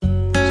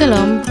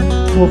שלום,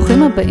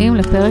 ברוכים הבאים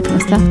לפרק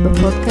נוסף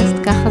בפודקאסט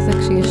ככה זה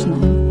כשישנה,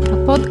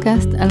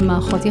 הפודקאסט על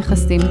מערכות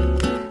יחסים.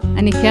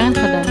 אני קרן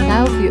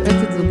חדלקאו,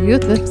 יועצת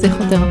זוגיות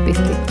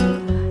ופסיכותרפיסטית.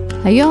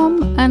 היום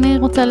אני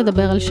רוצה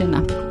לדבר על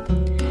שינה.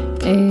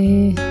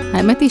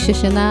 האמת היא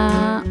ששינה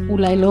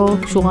אולי לא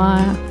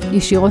קשורה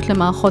ישירות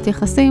למערכות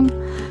יחסים,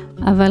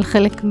 אבל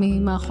חלק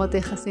ממערכות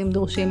היחסים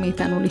דורשים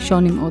מאיתנו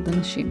לישון עם עוד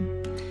אנשים.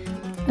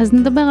 אז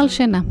נדבר על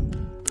שינה.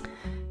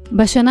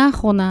 בשנה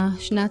האחרונה,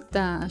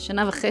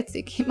 שנה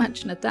וחצי, כמעט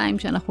שנתיים,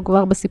 שאנחנו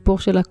כבר בסיפור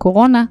של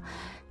הקורונה,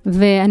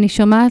 ואני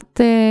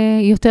שומעת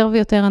יותר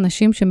ויותר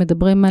אנשים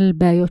שמדברים על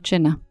בעיות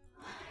שינה.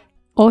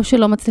 או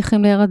שלא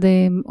מצליחים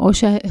להירדם, או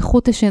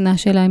שאיכות השינה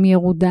שלהם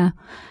ירודה.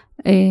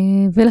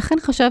 ולכן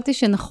חשבתי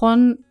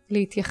שנכון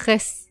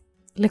להתייחס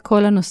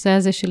לכל הנושא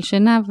הזה של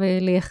שינה,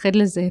 ולייחד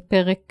לזה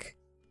פרק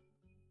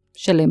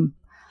שלם.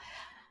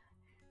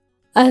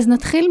 אז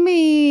נתחיל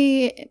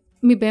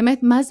מבאמת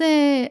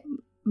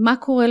מה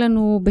קורה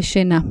לנו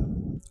בשינה.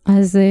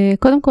 אז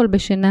קודם כל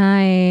בשינה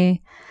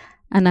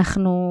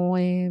אנחנו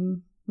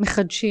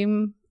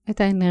מחדשים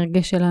את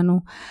האנרגיה שלנו.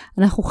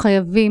 אנחנו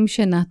חייבים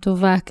שינה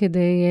טובה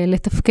כדי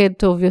לתפקד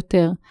טוב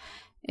יותר.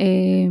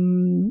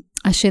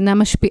 השינה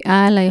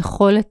משפיעה על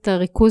היכולת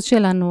הריכוז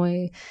שלנו.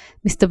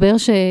 מסתבר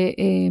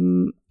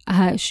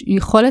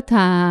שיכולת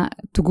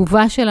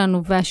התגובה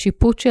שלנו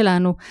והשיפוט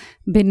שלנו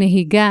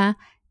בנהיגה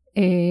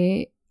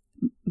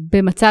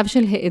במצב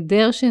של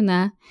היעדר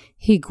שינה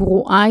היא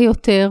גרועה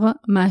יותר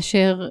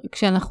מאשר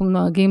כשאנחנו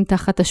נוהגים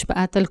תחת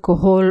השפעת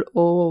אלכוהול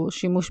או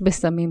שימוש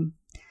בסמים.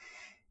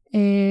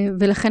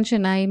 ולכן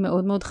שינה היא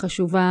מאוד מאוד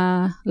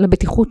חשובה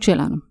לבטיחות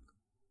שלנו.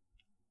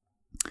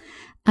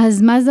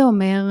 אז מה זה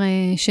אומר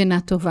שינה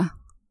טובה?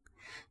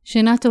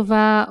 שינה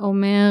טובה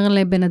אומר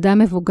לבן אדם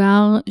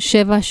מבוגר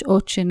 7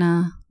 שעות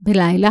שינה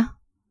בלילה.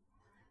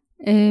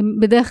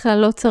 בדרך כלל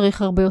לא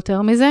צריך הרבה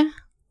יותר מזה,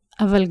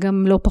 אבל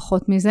גם לא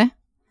פחות מזה.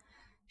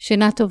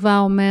 שינה טובה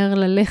אומר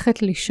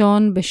ללכת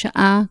לישון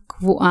בשעה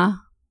קבועה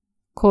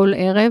כל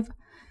ערב,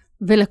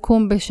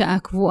 ולקום בשעה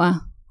קבועה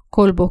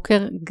כל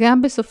בוקר,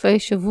 גם בסופי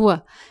שבוע.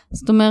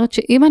 זאת אומרת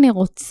שאם אני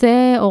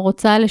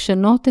רוצה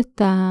לשנות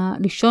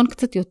לישון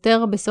קצת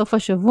יותר בסוף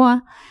השבוע,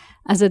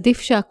 אז עדיף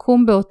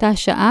שאקום באותה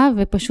שעה,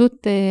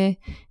 ופשוט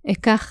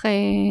אקח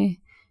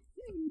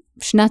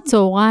שנת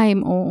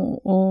צהריים,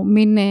 או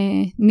מין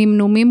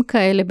נמנומים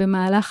כאלה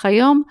במהלך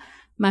היום,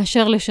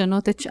 מאשר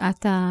לשנות את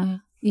שעת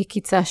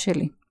היקיצה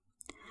שלי.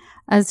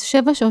 אז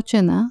 7 שעות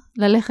שינה,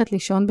 ללכת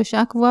לישון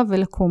בשעה קבועה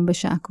ולקום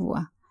בשעה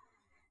קבועה.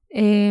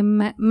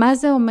 מה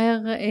זה אומר,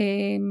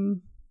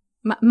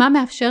 מה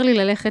מאפשר לי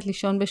ללכת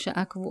לישון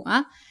בשעה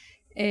קבועה?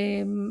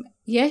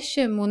 יש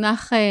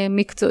מונח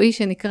מקצועי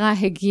שנקרא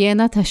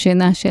הגיינת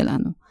השינה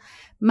שלנו.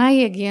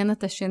 מהי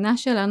הגיינת השינה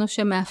שלנו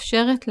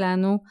שמאפשרת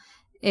לנו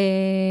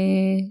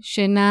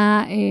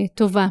שינה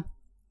טובה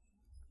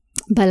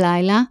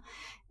בלילה?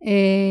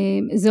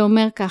 זה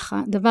אומר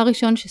ככה, דבר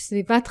ראשון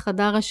שסביבת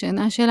חדר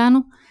השינה שלנו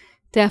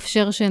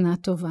תאפשר שינה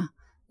טובה.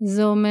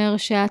 זה אומר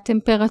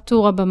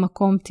שהטמפרטורה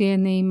במקום תהיה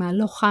נעימה,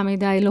 לא חם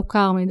מדי, לא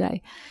קר מדי,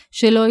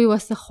 שלא יהיו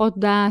הסחות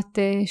דעת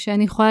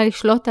שאני יכולה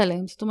לשלוט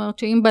עליהם. זאת אומרת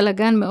שאם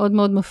בלגן מאוד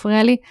מאוד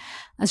מפריע לי,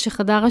 אז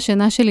שחדר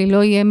השינה שלי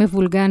לא יהיה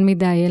מבולגן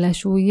מדי, אלא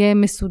שהוא יהיה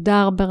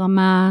מסודר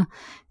ברמה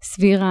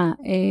סבירה,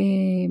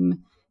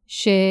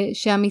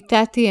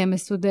 שהמיטה תהיה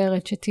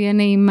מסודרת, שתהיה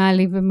נעימה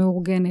לי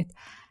ומאורגנת.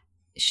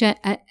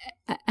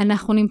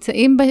 שאנחנו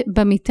נמצאים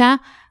במיטה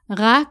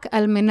רק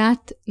על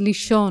מנת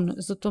לישון,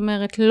 זאת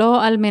אומרת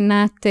לא על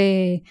מנת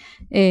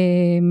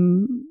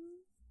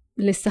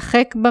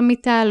לשחק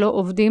במיטה, לא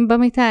עובדים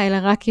במיטה, אלא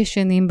רק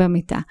ישנים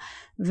במיטה.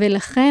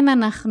 ולכן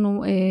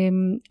אנחנו,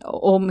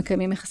 או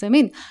מקיימים יחסי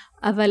מין,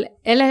 אבל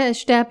אלה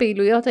שתי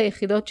הפעילויות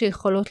היחידות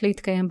שיכולות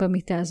להתקיים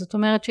במיטה. זאת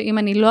אומרת שאם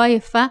אני לא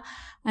עייפה,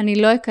 אני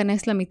לא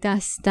אכנס למיטה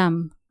סתם.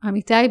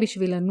 המיטה היא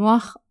בשביל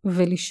לנוח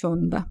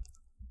ולישון בה.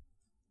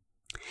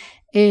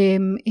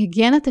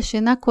 הגיינת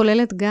השינה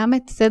כוללת גם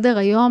את סדר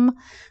היום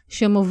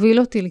שמוביל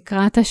אותי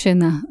לקראת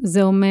השינה.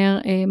 זה אומר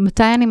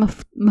מתי אני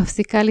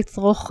מפסיקה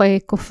לצרוך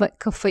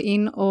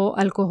קפאין או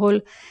אלכוהול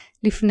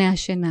לפני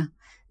השינה.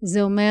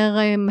 זה אומר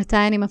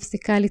מתי אני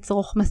מפסיקה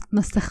לצרוך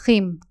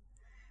מסכים.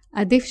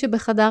 עדיף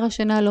שבחדר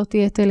השינה לא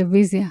תהיה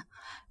טלוויזיה.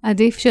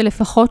 עדיף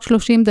שלפחות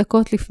 30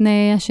 דקות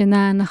לפני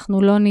השינה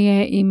אנחנו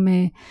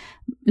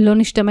לא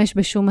נשתמש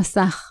בשום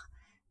מסך.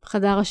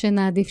 בחדר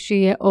השינה עדיף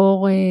שיהיה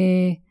אור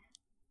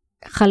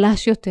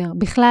חלש יותר.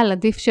 בכלל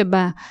עדיף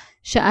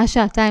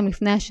שעתיים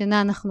לפני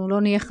השינה אנחנו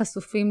לא נהיה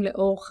חשופים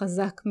לאור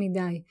חזק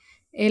מדי,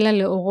 אלא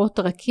לאורות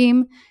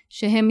רכים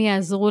שהם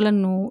יעזרו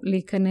לנו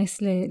להיכנס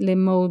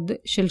למוד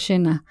של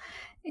שינה.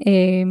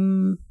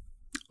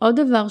 עוד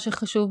דבר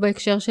שחשוב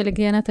בהקשר של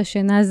הגיינת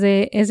השינה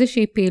זה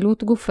איזושהי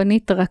פעילות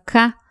גופנית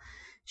רכה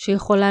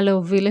שיכולה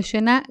להוביל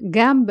לשינה.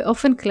 גם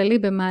באופן כללי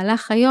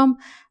במהלך היום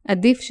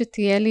עדיף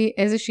שתהיה לי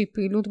איזושהי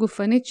פעילות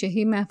גופנית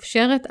שהיא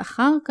מאפשרת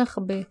אחר כך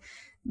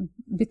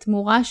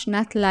בתמורה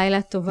שנת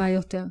לילה טובה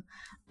יותר.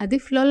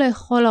 עדיף לא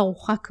לאכול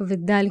ארוחה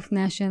כבדה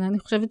לפני השינה. אני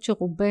חושבת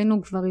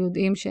שרובנו כבר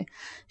יודעים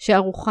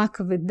שארוחה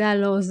כבדה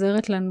לא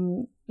עוזרת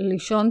לנו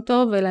לישון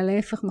טוב, אלא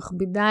להפך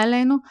מכבידה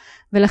עלינו,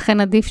 ולכן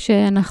עדיף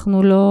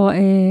שאנחנו לא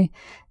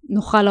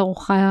נאכל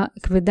ארוחה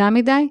כבדה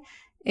מדי.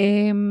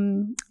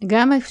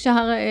 גם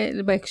אפשר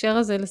בהקשר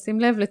הזה לשים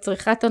לב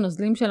לצריכת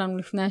הנוזלים שלנו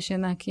לפני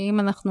השינה, כי אם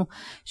אנחנו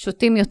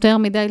שותים יותר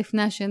מדי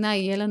לפני השינה,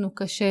 יהיה לנו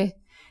קשה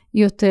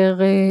יותר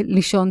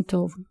לישון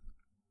טוב.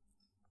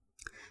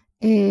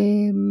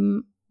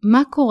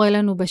 מה קורה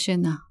לנו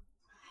בשינה?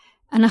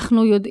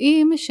 אנחנו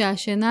יודעים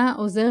שהשינה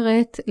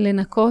עוזרת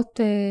לנקות,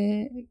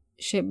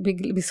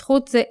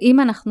 שבזכות זה, אם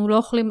אנחנו לא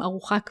אוכלים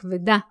ארוחה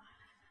כבדה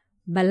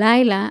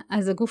בלילה,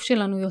 אז הגוף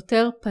שלנו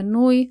יותר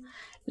פנוי,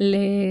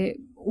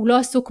 הוא לא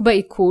עסוק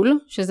בעיכול,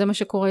 שזה מה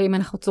שקורה אם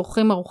אנחנו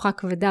צורכים ארוחה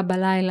כבדה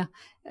בלילה,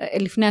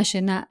 לפני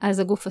השינה, אז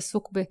הגוף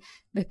עסוק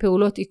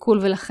בפעולות עיכול,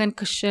 ולכן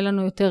קשה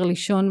לנו יותר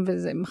לישון,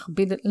 וזה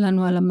מכביד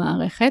לנו על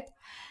המערכת.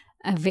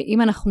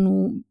 ואם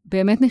אנחנו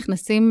באמת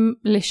נכנסים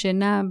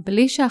לשינה,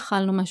 בלי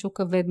שאכלנו משהו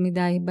כבד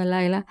מדי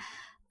בלילה,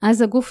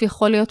 אז הגוף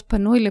יכול להיות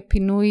פנוי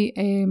לפינוי,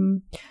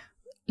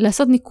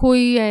 לעשות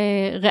ניקוי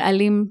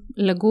רעלים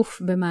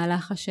לגוף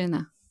במהלך השינה.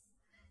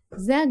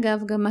 זה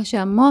אגב גם מה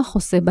שהמוח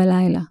עושה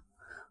בלילה.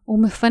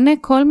 הוא מפנה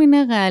כל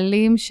מיני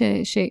רעלים,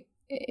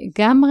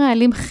 גם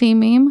רעלים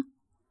כימיים,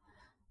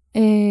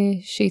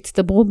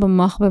 שהצטברו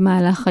במוח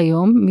במהלך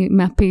היום,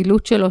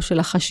 מהפעילות שלו, של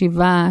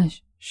החשיבה,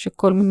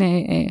 שכל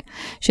מיני,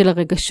 של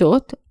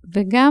הרגשות,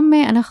 וגם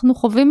אנחנו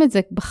חווים את זה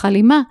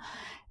בחלימה,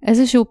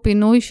 איזשהו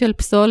פינוי של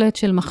פסולת,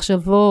 של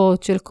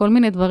מחשבות, של כל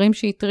מיני דברים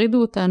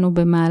שהטרידו אותנו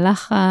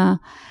במהלך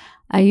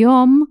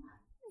היום,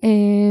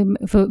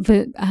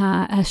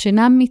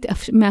 והשינה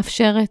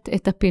מאפשרת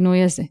את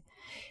הפינוי הזה.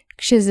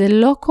 כשזה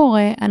לא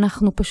קורה,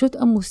 אנחנו פשוט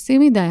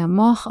עמוסים מדי,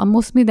 המוח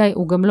עמוס מדי,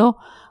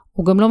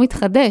 הוא גם לא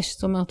מתחדש,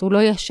 זאת אומרת, הוא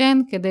לא ישן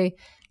כדי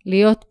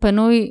להיות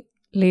פנוי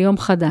ליום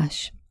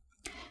חדש.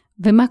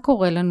 ומה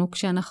קורה לנו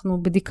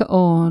כשאנחנו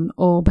בדיכאון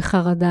או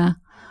בחרדה,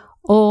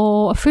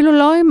 או אפילו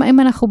לא אם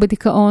אנחנו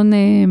בדיכאון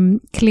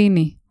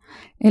קליני,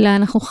 אלא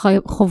אנחנו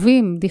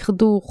חווים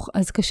דכדוך,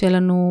 אז קשה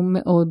לנו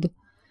מאוד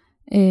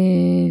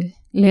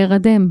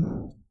להירדם.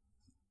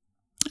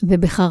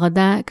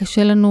 ובחרדה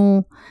קשה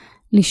לנו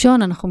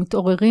לישון, אנחנו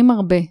מתעוררים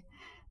הרבה,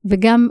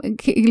 וגם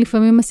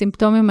לפעמים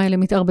הסימפטומים האלה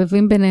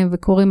מתערבבים ביניהם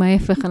וקוראים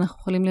ההפך, אנחנו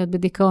יכולים להיות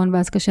בדיכאון,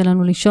 ואז קשה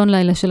לנו לישון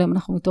לילה שלם,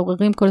 אנחנו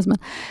מתעוררים כל הזמן,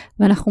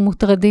 ואנחנו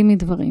מוטרדים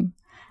מדברים.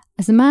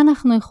 אז מה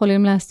אנחנו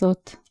יכולים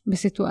לעשות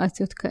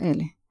בסיטואציות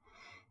כאלה?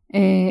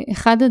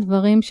 אחד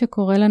הדברים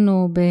שקורה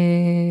לנו,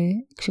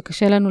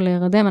 כשקשה לנו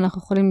להירדם,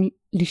 אנחנו יכולים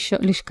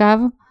לשכב,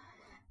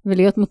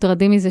 ולהיות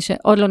מוטרדים מזה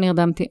שעוד לא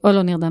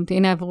נרדמתי,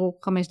 הנה עברו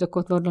 5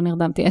 דקות ועוד לא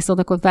נרדמתי, 10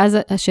 דקות, ואז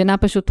השינה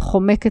פשוט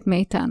חומקת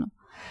מאיתנו.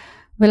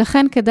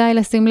 ולכן כדאי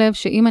לשים לב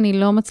שאם אני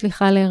לא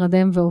מצליחה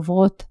להירדם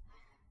ועוברות,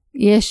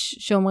 יש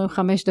שאומרים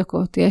 5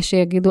 דקות, יש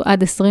שיגידו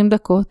עד 20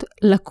 דקות,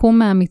 לקום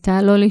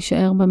מהמיטה, לא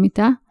להישאר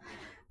במיטה,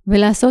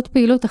 ולעשות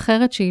פעילות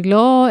אחרת שהיא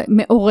לא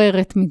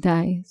מעוררת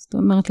מדי. זאת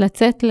אומרת,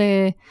 לצאת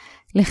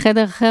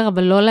לחדר אחר,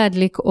 אבל לא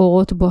להדליק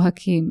אורות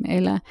בוהקים,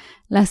 אלא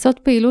לעשות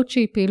פעילות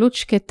שהיא פעילות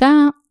שקטה,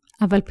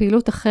 אבל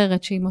פעילות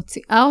אחרת שהיא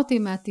מוציאה אותי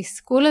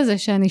מהתסכול הזה,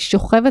 שאני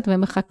שוכבת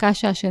ומחכה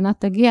שהשינה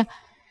תגיע,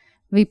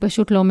 והיא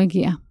פשוט לא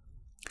מגיעה.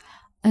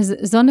 אז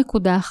זו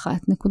נקודה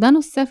אחת. נקודה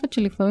נוספת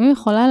שלפעמים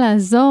יכולה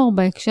לעזור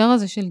בהקשר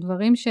הזה של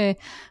דברים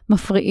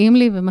שמפריעים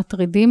לי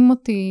ומטרידים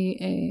אותי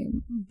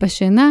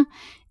בשינה,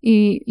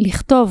 היא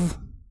לכתוב,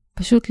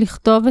 פשוט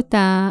לכתוב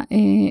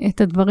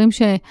את הדברים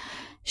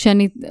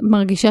שאני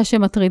מרגישה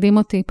שמטרידים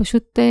אותי,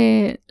 פשוט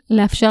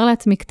לאפשר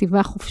לעצמי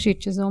כתיבה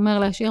חופשית, שזה אומר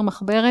להשאיר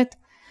מחברת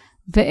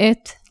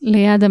ועט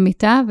ליד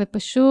המיטה,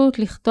 ופשוט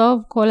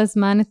לכתוב כל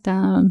הזמן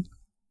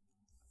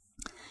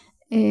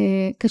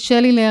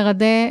קשה לי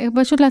להירדם,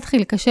 פשוט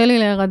להתחיל, קשה לי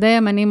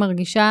להירדם, אני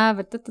מרגישה,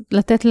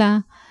 ולתת לה,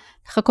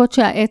 לחכות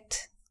שהעט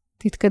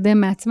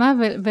תתקדם מעצמה,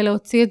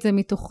 ולהוציא את זה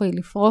מתוכי,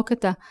 לפרוק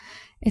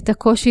את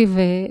הקושי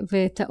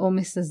ואת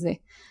העומס הזה.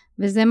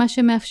 וזה מה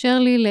שמאפשר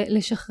לי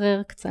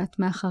לשחרר קצת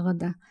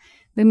מהחרדה.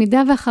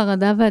 במידה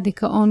והחרדה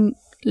והדיכאון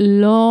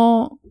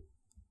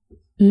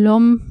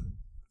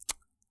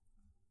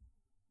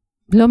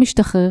לא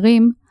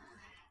משתחררים,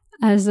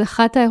 אז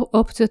אחת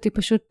האופציות היא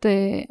פשוט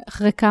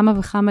אחרי כמה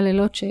וכמה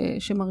לילות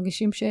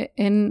שמרגישים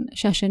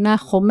שהשינה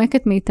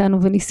חומקת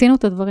מאיתנו וניסינו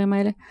את הדברים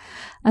האלה,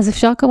 אז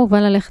אפשר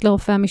כמובן ללכת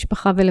לרופא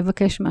המשפחה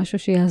ולבקש משהו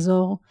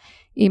שיעזור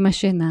עם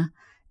השינה.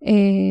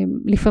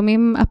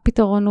 לפעמים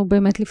הפתרון הוא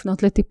באמת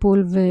לפנות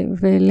לטיפול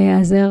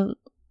ולהיעזר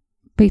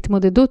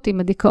בהתמודדות עם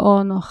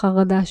הדיכאון או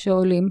החרדה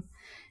שעולים.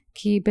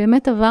 כי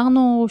באמת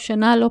עברנו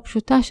שנה לא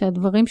פשוטה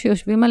שהדברים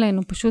שיושבים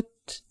עלינו פשוט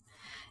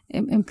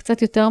הם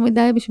קצת יותר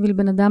מדי בשביל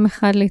בן אדם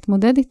אחד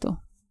להתמודד איתו.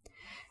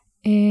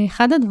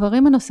 אחד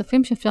הדברים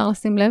הנוספים שאפשר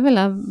לשים לב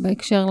אליו,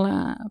 בהקשר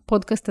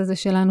לפודקאסט הזה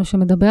שלנו,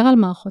 שמדבר על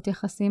מערכות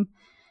יחסים,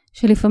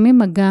 שלפעמים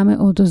מגע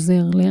מאוד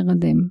עוזר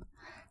להירדם.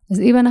 אז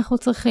אם אנחנו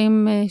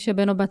צריכים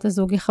שבן או בת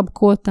הזוג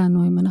יחבקו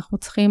אותנו, אם אנחנו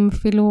צריכים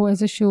אפילו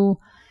איזשהו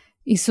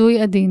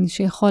עיסוי עדין,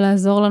 שיכול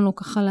לעזור לנו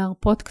ככה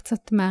להרפות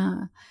קצת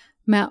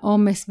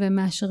מהעומס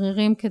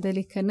ומהשרירים, כדי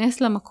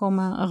להיכנס למקום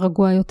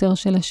הרגוע יותר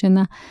של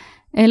השינה,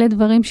 אלה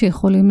דברים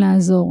שיכולים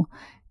לעזור.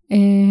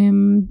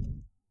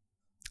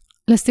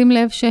 לשים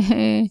לב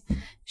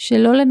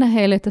שלא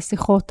לנהל את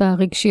השיחות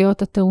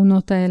הרגשיות,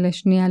 הטעונות האלה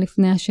שנייה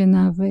לפני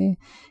השינה,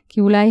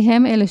 כי אולי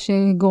הם אלה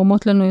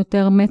שגורמות לנו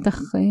יותר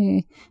מתח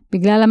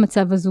בגלל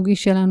המצב הזוגי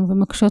שלנו,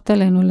 ומקשות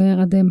עלינו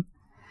להירדם.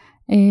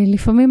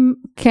 לפעמים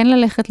כן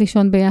ללכת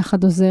לישון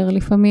ביחד עוזר,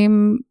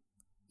 לפעמים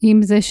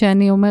עם זה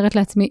שאני אומרת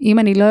לעצמי,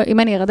 אם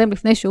אני ארדם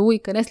לפני שהוא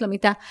ייכנס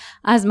למיטה,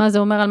 אז מה זה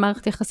אומר על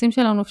מערכת יחסים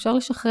שלנו? אפשר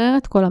לשחרר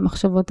את כל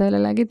המחשבות האלה,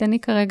 להגיד, אני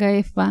כרגע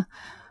עייפה,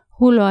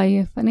 הוא לא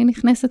עייף, אני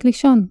נכנסת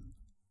לישון.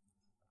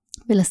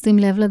 ולשים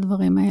לב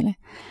לדברים האלה.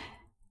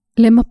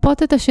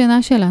 למפות את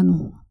השינה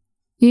שלנו.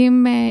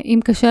 אם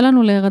קשה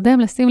לנו להירדם,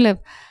 לשים לב,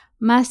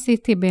 מה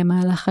עשיתי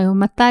במהלך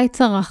היום? מתי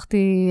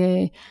צרכתי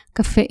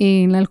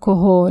קפאין,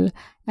 אלכוהול?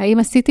 האם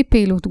עשיתי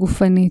פעילות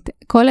גופנית?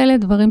 כל אלה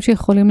דברים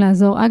שיכולים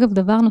לעזור. אגב,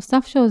 דבר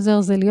נוסף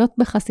שעוזר זה להיות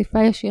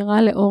בחשיפה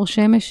ישירה לאור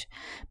שמש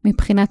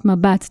מבחינת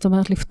מבט. זאת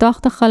אומרת, לפתוח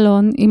את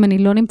החלון, אם אני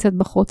לא נמצאת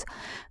בחוץ,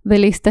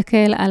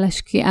 ולהסתכל על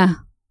השקיעה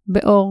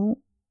באור,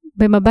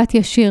 במבט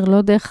ישיר,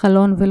 לא דרך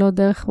חלון ולא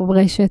דרך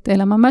רשת,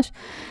 אלא ממש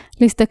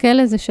להסתכל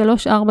איזה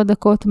 3-4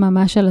 דקות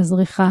ממש על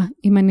הזריחה,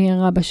 אם אני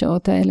ערה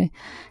בשעות האלה.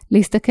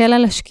 להסתכל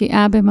על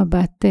השקיעה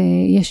במבט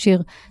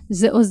ישיר.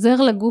 זה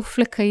עוזר לגוף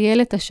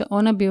לקייל את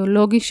השעון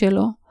הביולוגי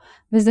שלו,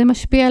 וזה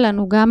משפיע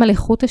לנו גם על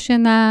איכות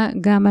השינה,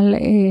 גם על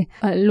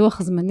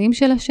לוח זמנים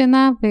של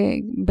השינה,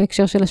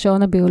 בהקשר של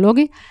השעון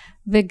הביולוגי,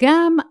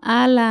 וגם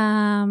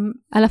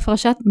על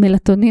הפרשת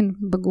מלטונין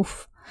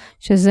בגוף,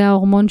 שזה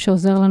ההורמון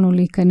שעוזר לנו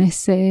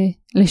להיכנס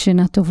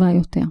לשינה טובה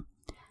יותר.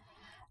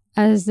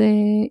 אז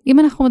אם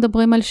אנחנו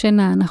מדברים על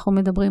שינה, אנחנו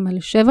מדברים על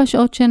 7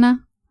 שעות שינה,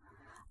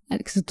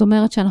 זאת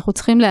אומרת שאנחנו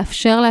צריכים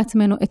לאפשר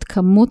לעצמנו את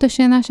כמות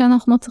השינה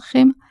שאנחנו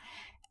צריכים,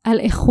 על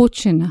איכות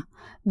שינה.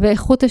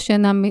 ואיכות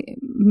השינה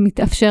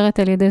מתאפשרת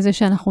על ידי זה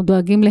שאנחנו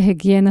דואגים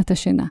להגיינת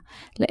השינה,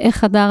 לאיך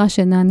חדר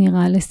השינה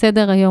נראה,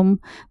 לסדר היום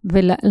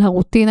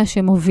ולרוטינה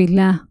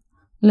שמובילה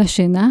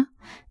לשינה,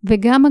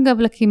 וגם אגב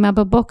לקימה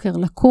בבוקר,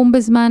 לקום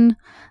בזמן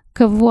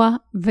קבוע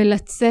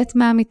ולצאת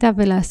מהמיטה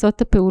ולעשות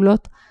את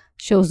הפעולות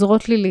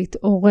שעוזרות לי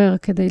להתעורר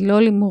כדי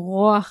לא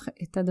למרוח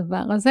את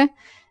הדבר הזה.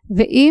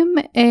 ואם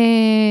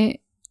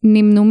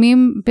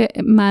נמנומים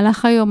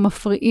במהלך היום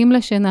מפריעים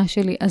לשינה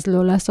שלי, אז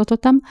לא לעשות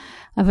אותם.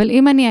 אבל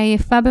אם אני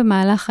עייפה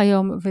במהלך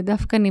היום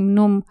ודווקא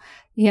נמנום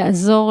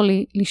יעזור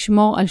לי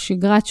לשמור על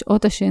שגרת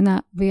שעות השינה,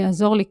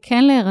 ויעזור לי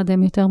כן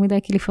להירדם יותר מדי,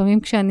 כי לפעמים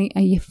כשאני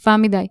עייפה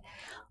מדי,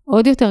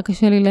 עוד יותר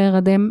קשה לי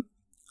להירדם,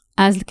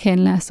 אז כן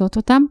לעשות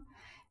אותם.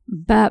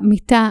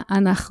 במיטה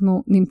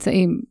אנחנו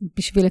נמצאים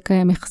בשביל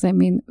לקיים יחסי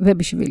מין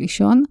ובשביל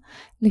לישון.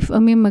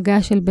 לפעמים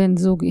מגע של בן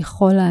זוג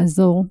יכול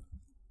לעזור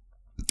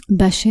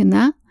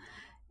בשינה,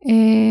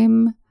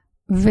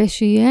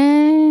 ושיהיה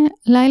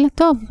לילה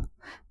טוב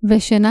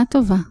ושינה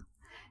טובה.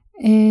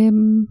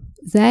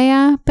 זה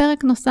היה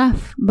פרק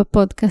נוסף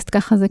בפודקאסט,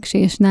 ככה זה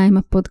כשישניים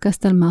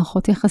הפודקאסט על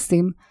מערכות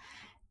יחסים.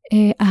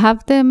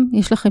 אהבתם?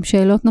 יש לכם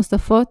שאלות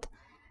נוספות?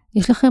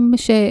 יש לכם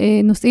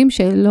נושאים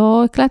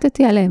שלא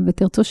הקלטתי עליהם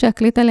ותרצו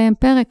שאקליט עליהם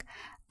פרק?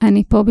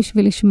 אני פה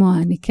בשביל לשמוע.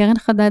 אני קרן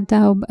חדד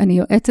טאוב, אני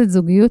יועצת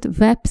זוגיות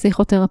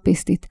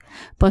ופסיכותרפיסטית.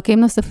 פרקים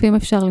נוספים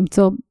אפשר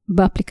למצוא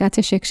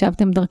באפליקציה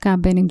שהקשבתם דרכה,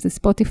 בין אם זה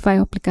ספוטיפיי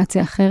או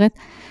אפליקציה אחרת.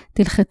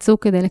 תלחצו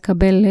כדי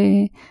לקבל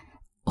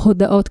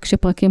הודעות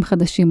כשפרקים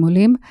חדשים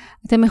עולים.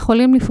 אתם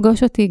יכולים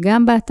לפגוש אותי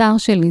גם באתר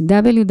שלי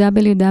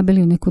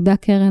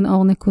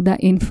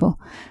www.karenaor.info,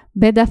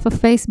 בדף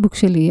הפייסבוק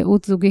שלי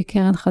ייעוץ זוגי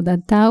קרן חדד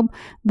טאוב,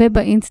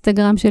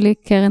 ובאינסטגרם שלי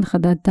קרן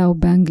חדד טאוב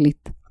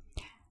באנגלית.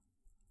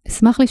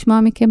 אשמח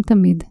לשמוע מכם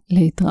תמיד.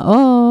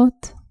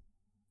 להתראות.